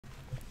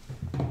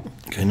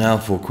Okay, now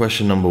for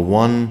question number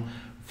 1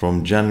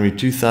 from January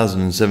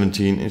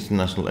 2017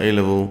 International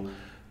A-Level,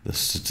 the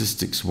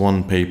Statistics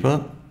 1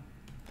 paper.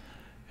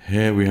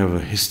 Here we have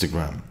a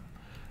histogram,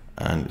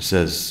 and it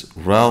says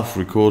Ralph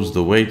records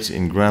the weight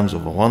in grams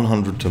of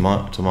 100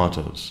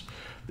 tomatoes.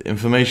 The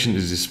information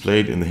is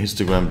displayed in the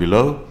histogram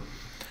below,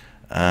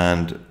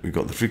 and we've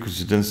got the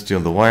frequency density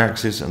on the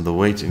y-axis and the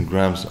weight in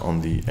grams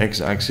on the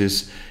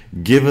x-axis.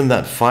 Given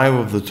that 5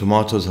 of the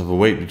tomatoes have a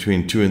weight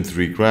between 2 and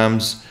 3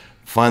 grams,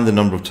 find the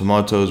number of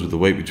tomatoes with a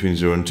weight between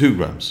 0 and 2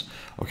 grams.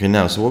 Okay,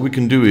 now, so what we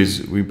can do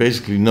is we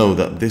basically know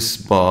that this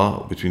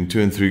bar between 2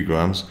 and 3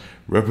 grams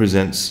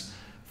represents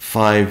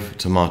 5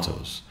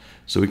 tomatoes.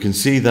 So we can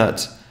see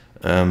that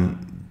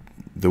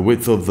the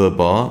width of the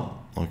bar,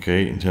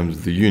 okay, in terms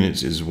of the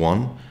units is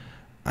 1,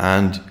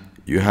 and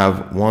you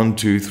have 1,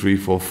 2, 3,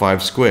 4,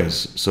 5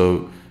 squares.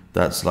 So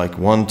that's like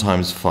 1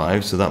 times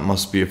 5, so that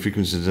must be a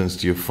frequency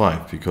density of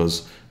 5,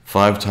 because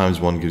 5 times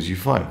 1 gives you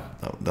 5.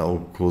 That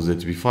will cause there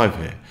to be 5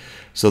 here.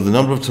 So the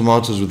number of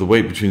tomatoes with a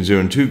weight between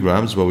 0 and 2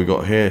 grams, well, we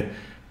got here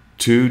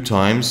 2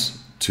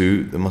 times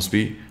 2, there must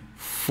be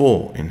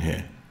 4 in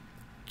here.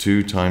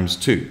 2 times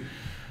 2.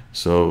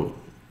 So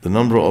the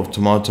number of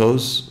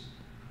tomatoes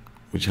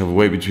which have a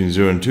weight between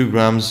 0 and 2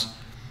 grams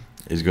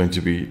is going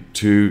to be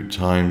 2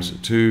 times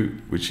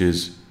 2, which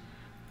is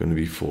going to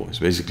be 4. It's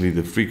basically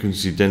the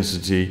frequency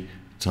density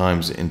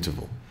times the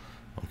interval,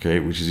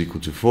 okay, which is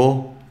equal to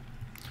 4.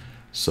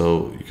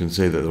 So you can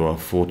say that there are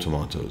 4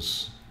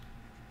 tomatoes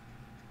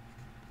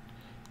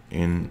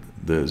in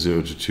the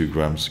 0 to 2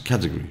 grams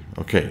category.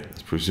 Okay,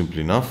 that's pretty simple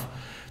enough.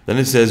 Then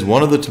it says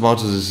one of the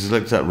tomatoes is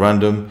selected at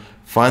random.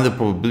 Find the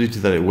probability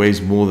that it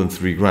weighs more than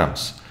 3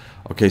 grams.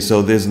 Okay,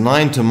 so there's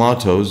 9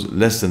 tomatoes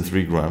less than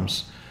 3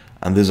 grams,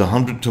 and there's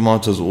 100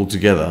 tomatoes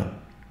altogether.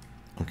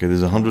 Okay,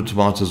 there's 100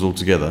 tomatoes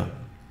altogether.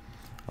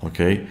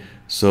 Okay,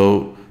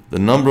 so the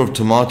number of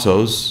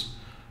tomatoes,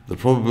 the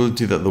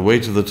probability that the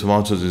weight of the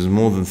tomatoes is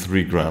more than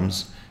 3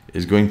 grams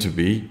is going to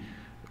be,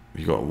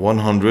 we got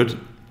 100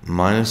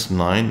 minus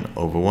 9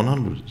 over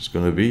 100. It's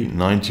going to be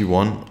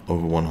 91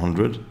 over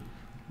 100. You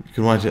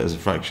can write it as a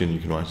fraction, you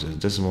can write it as a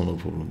decimal, no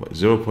problem. But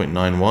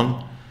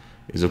 0.91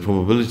 is a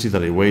probability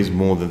that it weighs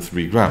more than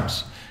 3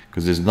 grams.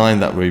 Because there's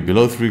 9 that weigh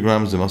below 3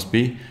 grams, there must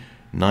be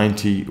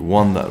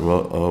 91 that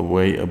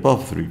weigh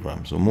above 3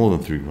 grams, or more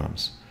than 3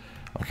 grams.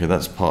 Okay,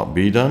 that's part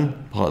B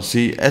done. Part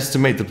C,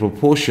 estimate the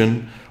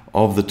proportion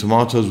of the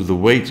tomatoes with a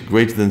weight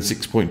greater than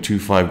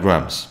 6.25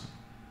 grams.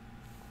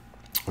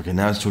 Okay,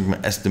 now it's talking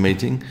about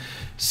estimating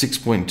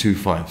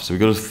 6.25. So we've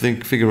got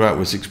to figure out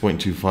where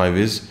 6.25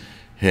 is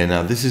here.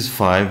 Now this is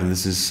 5 and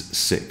this is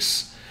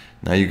 6.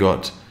 Now you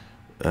got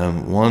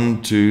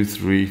 1, 2,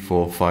 3,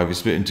 4, 5. It's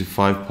split into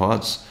 5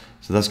 parts.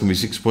 So that's going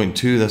to be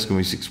 6.2, that's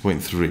going to be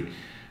 6.3.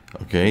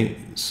 Okay,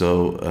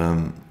 so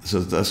that's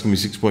going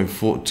to be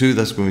 6.42,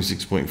 that's going to be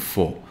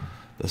 6.4.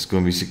 That's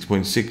going to be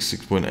 6.6,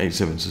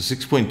 6.87. So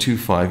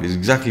 6.25 is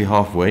exactly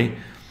halfway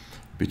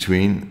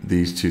between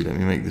these two. Let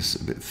me make this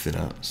a bit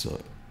thinner so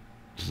it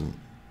doesn't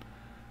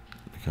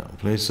look out of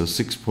place. So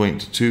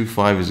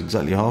 6.25 is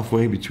exactly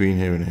halfway between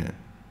here and here.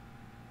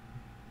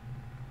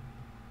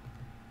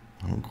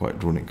 I haven't quite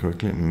drawn it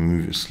correctly. Let me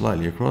move it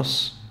slightly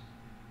across.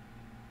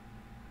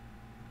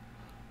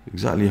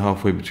 Exactly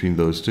halfway between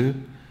those two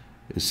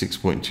is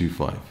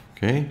 6.25.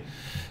 Okay,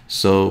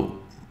 so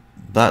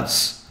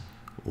that's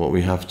what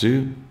we have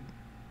to,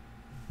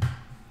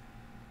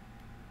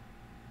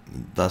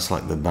 that's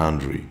like the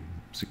boundary,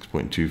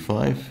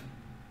 6.25.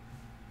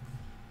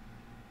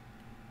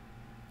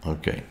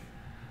 Okay,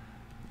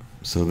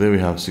 so there we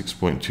have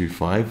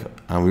 6.25,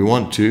 and we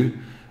want to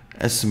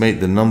estimate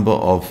the number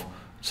of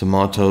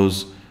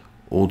tomatoes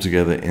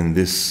altogether in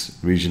this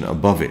region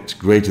above it,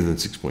 greater than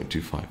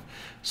 6.25.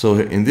 So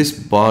in this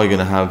bar, you're going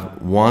to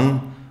have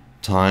 1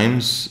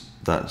 times,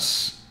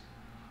 that's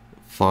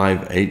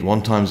 5, 8,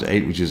 1 times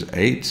 8, which is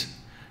 8.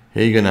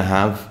 Here you're going to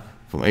have,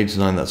 from 8 to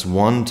 9, that's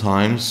 1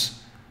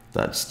 times,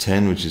 that's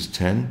 10, which is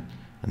 10.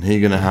 And here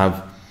you're going to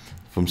have,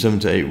 from 7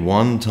 to 8,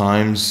 1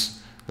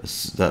 times,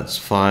 that's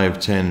 5,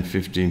 10,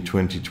 15,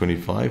 20,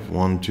 25.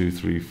 1, 2,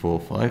 3, 4,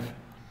 5.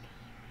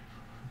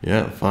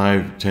 Yeah,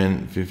 5,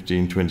 10,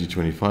 15, 20,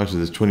 25. So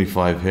there's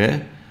 25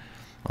 here.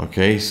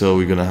 Okay, so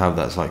we're going to have,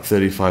 that's like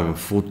 35 and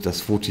 40,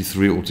 that's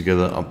 43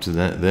 altogether up to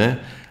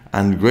there.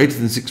 And greater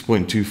than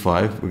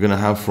 6.25, we're going to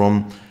have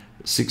from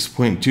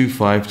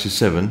 6.25 to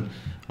 7.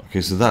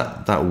 Okay, so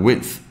that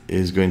width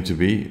is going to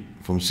be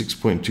from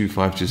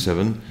 6.25 to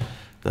 7.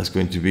 That's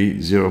going to be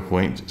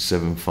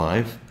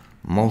 0.75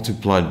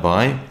 multiplied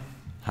by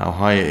how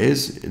high it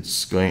is.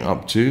 It's going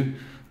up to,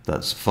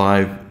 that's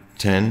 5,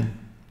 10,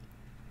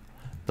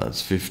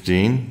 that's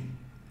 15,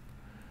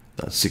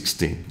 that's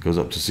 16. It goes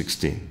up to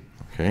 16.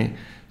 Okay,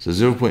 so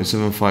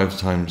 0.75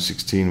 times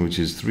 16, which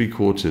is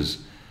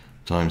 3/4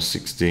 times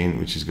 16,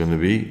 which is going to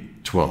be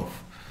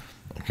 12.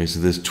 Okay,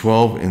 so there's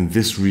 12 in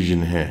this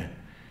region here,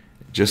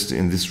 just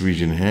in this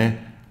region here,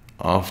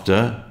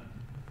 after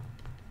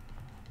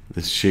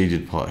this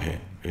shaded part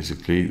here,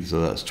 basically. So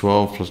that's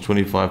 12 plus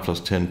 25 plus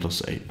 10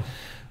 plus 8.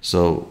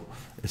 So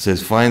it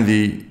says find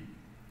the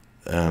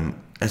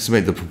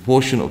estimate the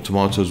proportion of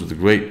tomatoes with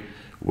a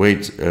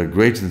weight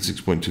greater than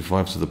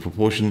 6.25. So the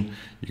proportion,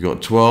 you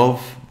got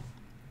 12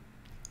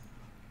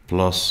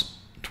 plus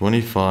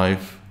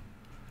 25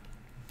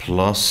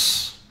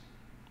 plus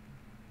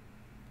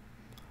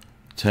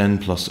 10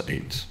 plus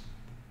 8.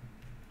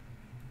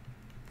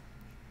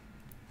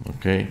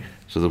 Okay,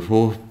 so the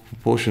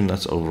proportion,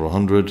 that's over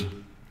 100.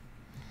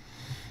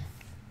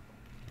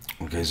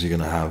 Okay, so you're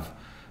going to have,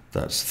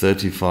 that's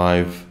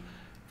 35,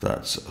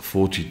 that's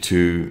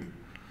 42,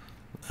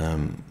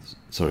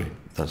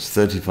 that's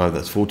 35,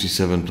 that's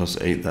 47 plus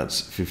 8,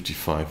 that's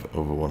 55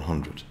 over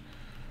 100.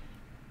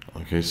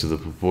 Okay, so the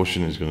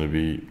proportion is going to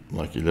be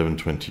like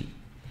 11/20,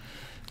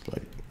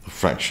 like a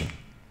fraction.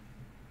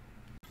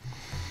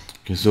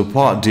 Okay, so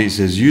part D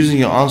says, using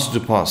your answer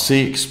to part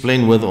C,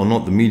 explain whether or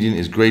not the median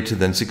is greater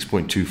than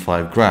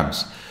 6.25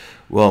 grams.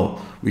 Well,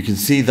 we can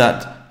see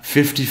that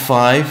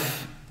 55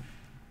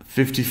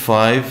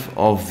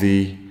 of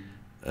the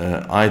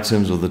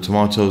items of the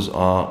tomatoes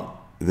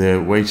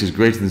their weight is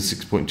greater than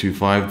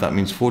 6.25. That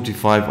means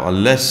 45 are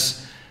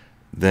less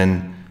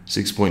than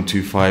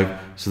 6.25.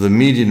 So the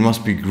median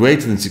must be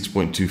greater than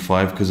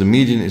 6.25, because the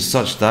median is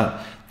such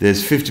that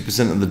there's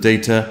 50% of the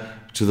data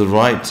to the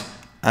right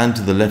and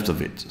to the left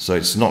of it. So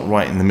it's not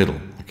right in the middle.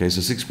 Okay,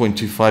 so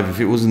 6.25, if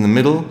it was in the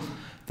middle,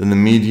 then the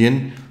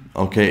median,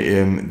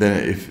 okay,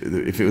 then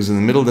if it was in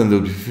the middle, then there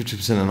would be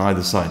 50% on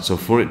either side. So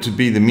for it to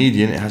be the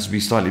median, it has to be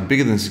slightly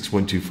bigger than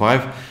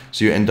 6.25.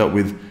 So you end up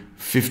with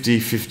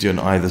 50-50 on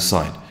either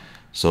side.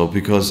 So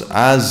because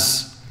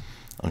as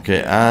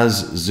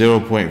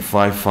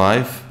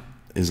 0.55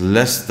 is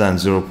less than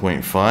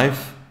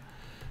 0.5,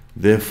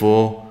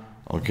 therefore,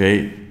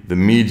 okay, the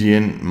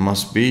median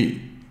must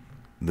be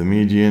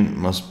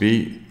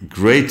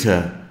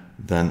greater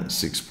than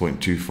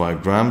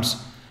 6.25 grams.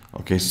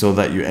 Okay, so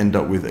that you end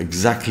up with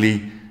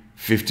exactly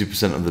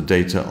 50% of the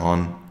data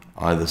on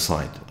either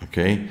side.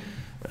 Okay,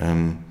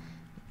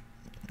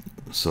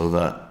 so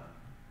that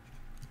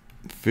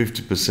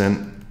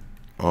 50%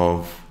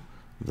 of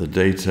the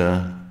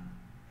data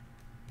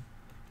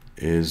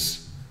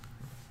is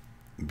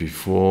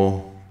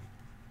before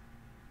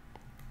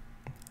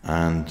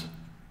and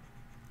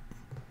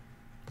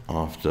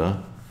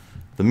after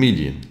the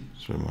median.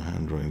 Sorry, my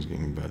handwriting is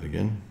getting bad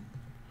again.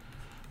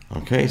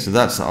 Okay, so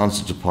that's the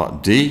answer to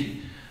part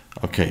D.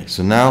 Okay,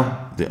 so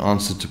now the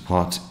answer to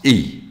part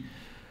E.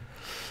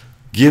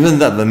 Given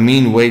that the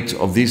mean weight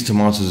of these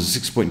tomatoes is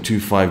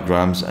 6.25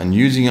 grams, and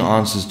using your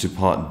answers to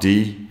part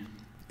D,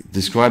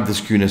 describe the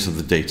skewness of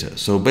the data.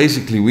 So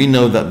basically we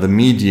know that the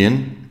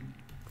median,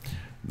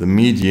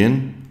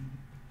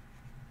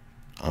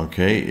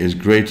 okay, is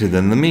greater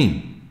than the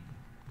mean.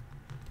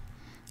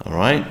 All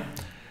right.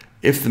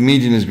 If the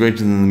median is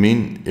greater than the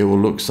mean, it will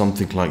look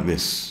something like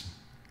this.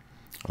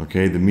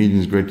 Okay, the median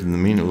is greater than the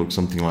mean, it will look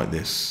something like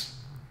this.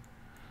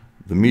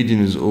 The median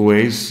is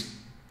always,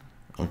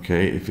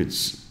 okay, if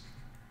it's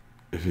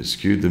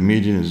skewed, the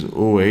median is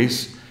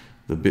always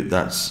the bit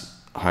that's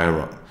higher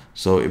up.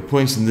 So it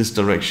points in this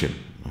direction.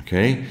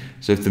 Okay,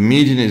 so if the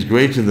median is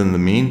greater than the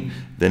mean,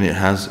 then it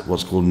has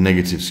what's called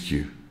negative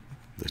skew.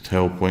 The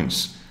tail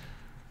points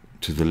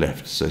to the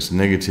left, so it's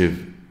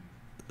negative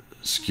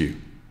skew.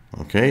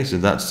 Okay, so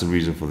that's the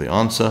reason for the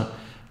answer.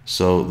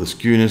 So the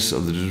skewness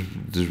of the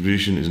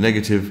distribution is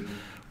negative.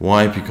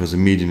 Why? Because the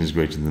median is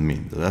greater than the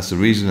mean. That's the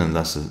reason, and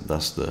that's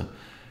the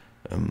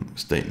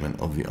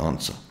statement of the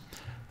answer.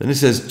 Then it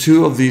says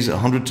 2 of these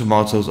 100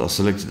 tomatoes are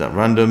selected at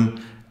random.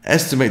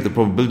 Estimate the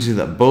probability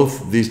that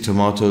both these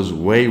tomatoes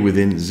weigh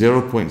within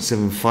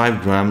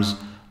 0.75 grams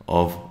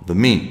of the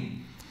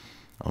mean.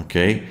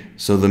 Okay,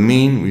 so the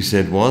mean we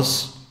said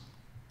was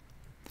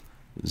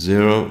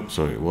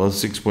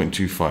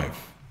 6.25.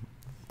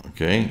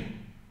 Okay,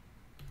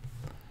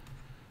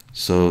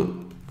 so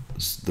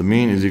the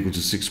mean is equal to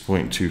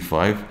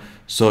 6.25.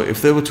 So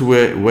if they were to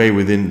weigh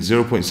within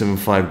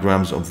 0.75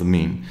 grams of the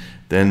mean,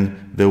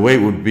 then the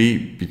weight would be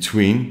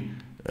between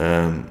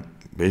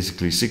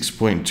basically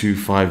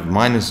 6.25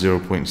 minus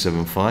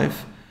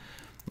 0.75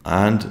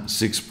 and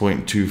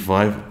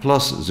 6.25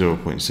 plus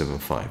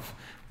 0.75.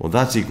 Well,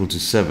 that's equal to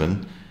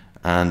 7,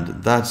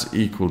 and that's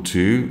equal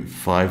to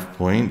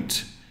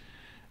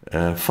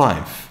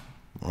 5.5.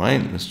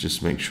 Right, let's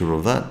just make sure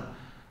of that.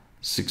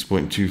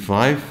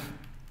 6.25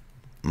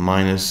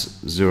 minus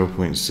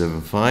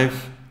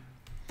 0.75,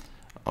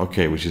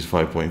 okay, which is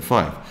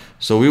 5.5.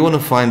 So we want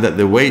to find that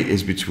the weight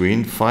is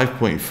between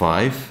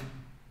 5.5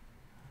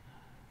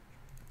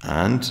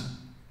 and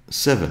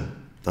 7.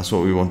 That's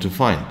what we want to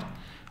find.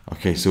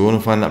 Okay, so we want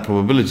to find that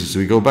probability. So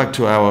we go back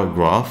to our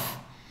graph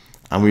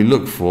and we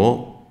look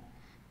for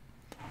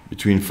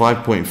between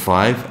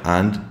 5.5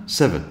 and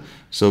 7.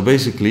 So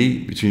basically,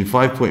 between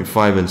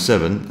 5.5 and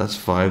 7, that's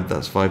 5,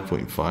 that's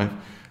 5.5.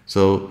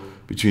 So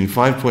between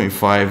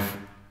 5.5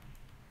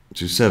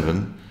 to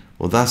 7,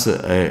 well, that's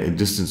a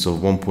distance of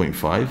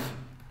 1.5.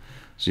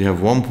 So you have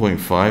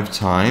 1.5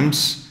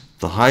 times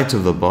the height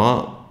of the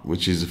bar,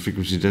 which is the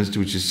frequency density,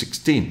 which is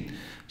 16.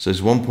 So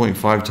it's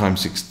 1.5 times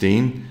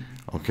 16.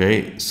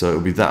 Okay, so it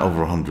will be that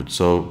over 100.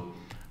 So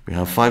we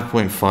have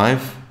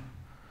 5.5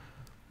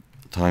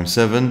 times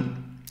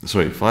 7,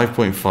 sorry,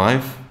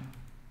 5.5,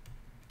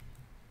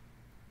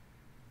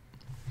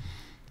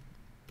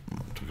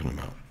 I'm talking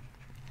about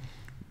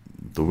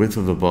the width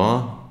of the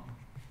bar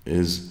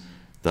is,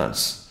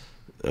 that's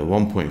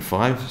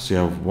 1.5, so you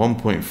have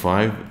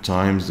 1.5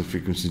 times the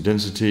frequency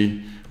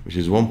density, which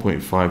is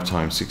 1.5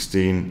 times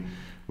 16,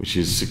 which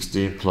is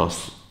 16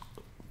 plus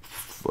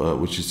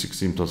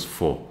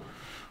 4.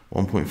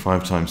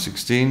 1.5 times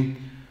 16,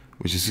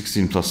 which is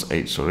 16 plus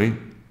 8, sorry.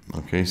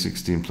 Okay,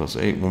 16 plus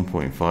 8,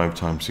 1.5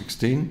 times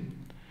 16.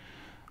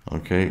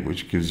 Okay,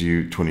 which gives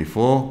you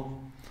 24.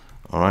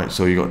 All right,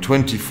 so you got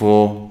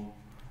 24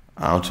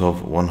 out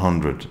of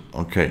 100.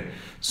 Okay,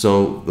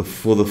 so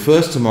for the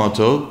first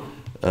tomato,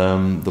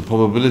 the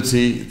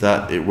probability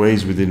that it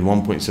weighs within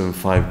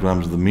 1.75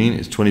 grams of the mean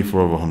is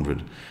 24 over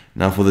 100.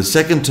 Now for the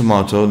second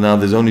tomato, now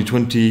there's only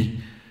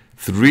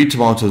 23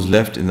 tomatoes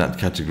left in that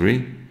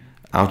category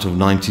out of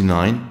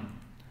 99.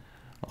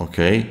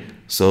 Okay,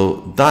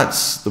 so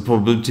that's the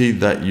probability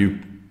that you,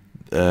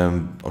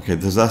 okay,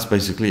 that's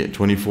basically it,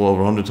 24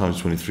 over 100 times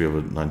 23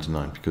 over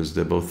 99, because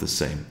they're both the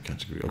same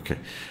category. Okay,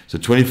 so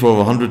 24 over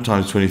 100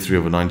 times 23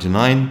 over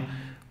 99,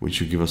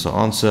 which will give us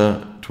our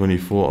answer,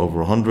 24 over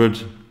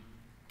 100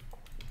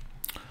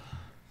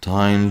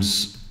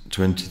 times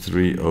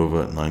 23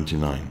 over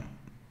 99,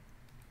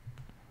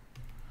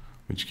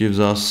 which gives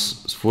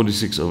us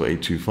 46 over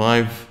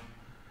 825.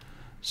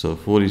 So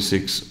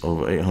 46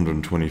 over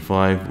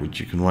 825, which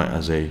you can write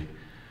as a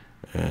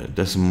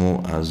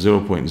decimal as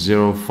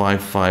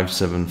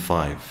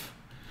 0.05575.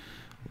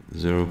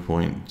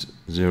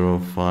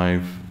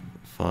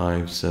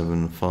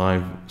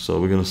 0.05575. So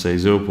we're going to say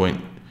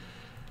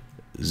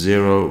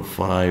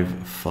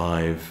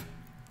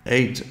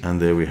 0.0558,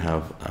 and there we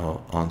have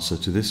our answer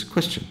to this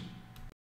question.